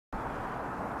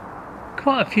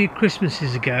Quite a few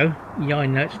Christmases ago, yeah, I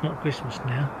know it's not Christmas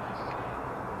now,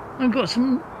 I got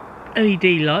some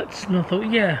LED lights and I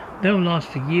thought, yeah, they'll last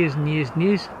for years and years and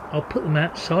years. I'll put them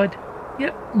outside.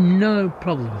 Yep, no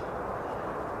problem.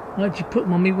 I actually put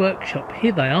them on my workshop.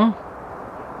 Here they are.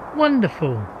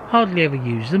 Wonderful. Hardly ever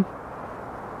use them.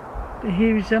 But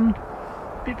here is a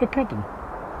bit of a problem.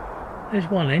 There's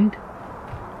one end.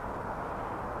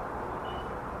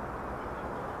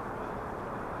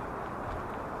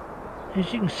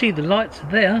 As you can see, the lights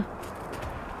are there,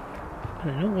 but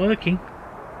they're not working.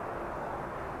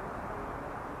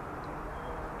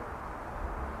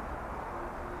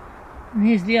 And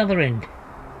here's the other end.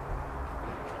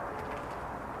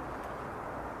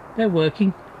 They're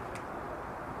working.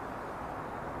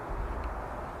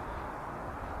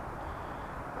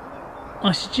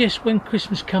 I suggest when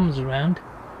Christmas comes around,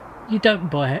 you don't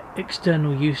buy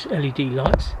external use LED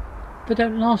lights. They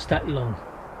don't last that long.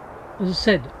 As I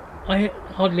said, I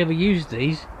hardly ever use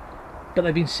these, but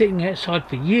they've been sitting outside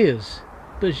for years.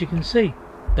 But as you can see,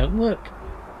 don't work.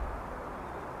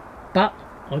 But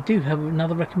I do have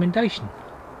another recommendation.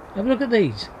 Have a look at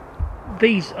these.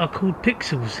 These are called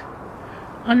pixels.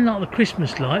 Unlike the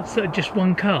Christmas lights that are just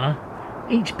one colour,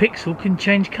 each pixel can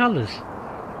change colours.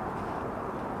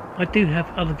 I do have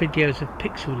other videos of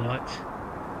pixel lights.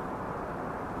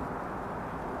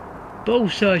 But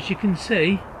also, as you can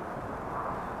see,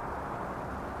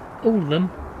 all of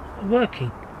them are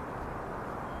working.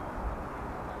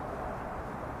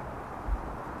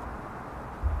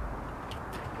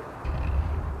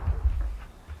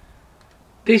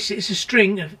 This is a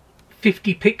string of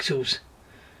 50 pixels.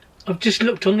 I've just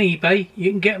looked on eBay,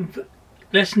 you can get them for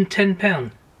less than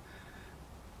 £10.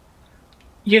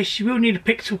 Yes, you will need a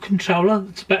pixel controller,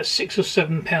 that's about £6 or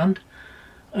 £7,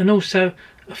 and also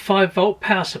a 5-volt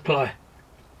power supply.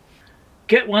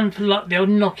 Get one for like the old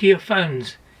Nokia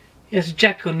phones. It has a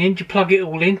jack on the end, you plug it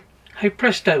all in, hey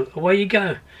presto, away you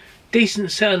go.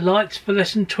 Decent set of lights for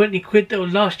less than 20 quid that will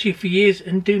last you for years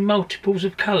and do multiples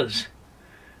of colours.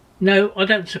 No, I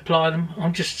don't supply them,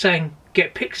 I'm just saying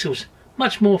get pixels,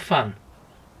 much more fun.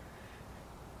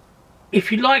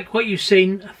 If you like what you've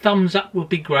seen, a thumbs up would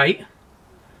be great.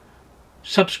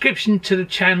 Subscription to the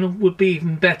channel would be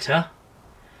even better.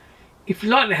 If you'd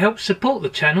like to help support the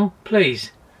channel,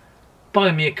 please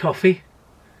buy me a coffee.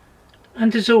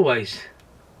 And as always,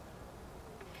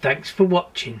 thanks for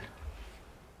watching.